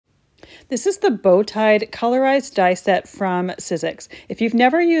This is the Bowtied Colorize die set from Sizzix. If you've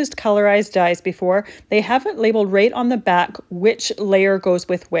never used Colorize dies before, they have it labeled right on the back which layer goes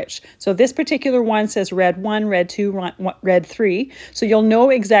with which. So this particular one says red 1, red 2, red 3. So you'll know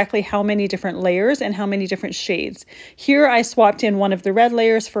exactly how many different layers and how many different shades. Here I swapped in one of the red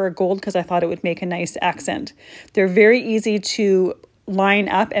layers for a gold because I thought it would make a nice accent. They're very easy to line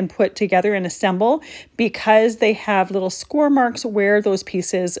up and put together and assemble because they have little score marks where those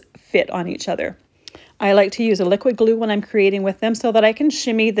pieces fit on each other. I like to use a liquid glue when I'm creating with them so that I can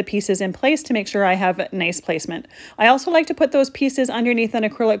shimmy the pieces in place to make sure I have nice placement. I also like to put those pieces underneath an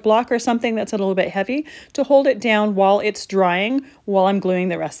acrylic block or something that's a little bit heavy to hold it down while it's drying while I'm gluing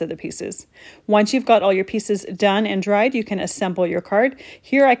the rest of the pieces. Once you've got all your pieces done and dried, you can assemble your card.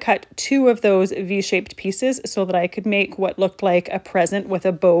 Here I cut 2 of those V-shaped pieces so that I could make what looked like a present with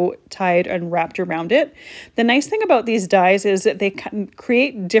a bow tied and wrapped around it. The nice thing about these dies is that they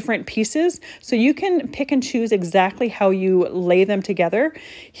create different pieces, so you can pick and choose exactly how you lay them together.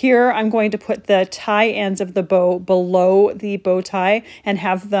 Here I'm going to put the tie ends of the bow below the bow tie and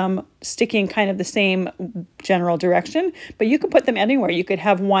have them sticking kind of the same general direction, but you can put them anywhere. You could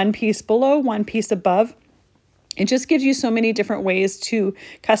have one piece below, one piece above. It just gives you so many different ways to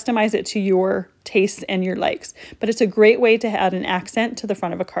customize it to your tastes and your likes, but it's a great way to add an accent to the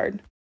front of a card.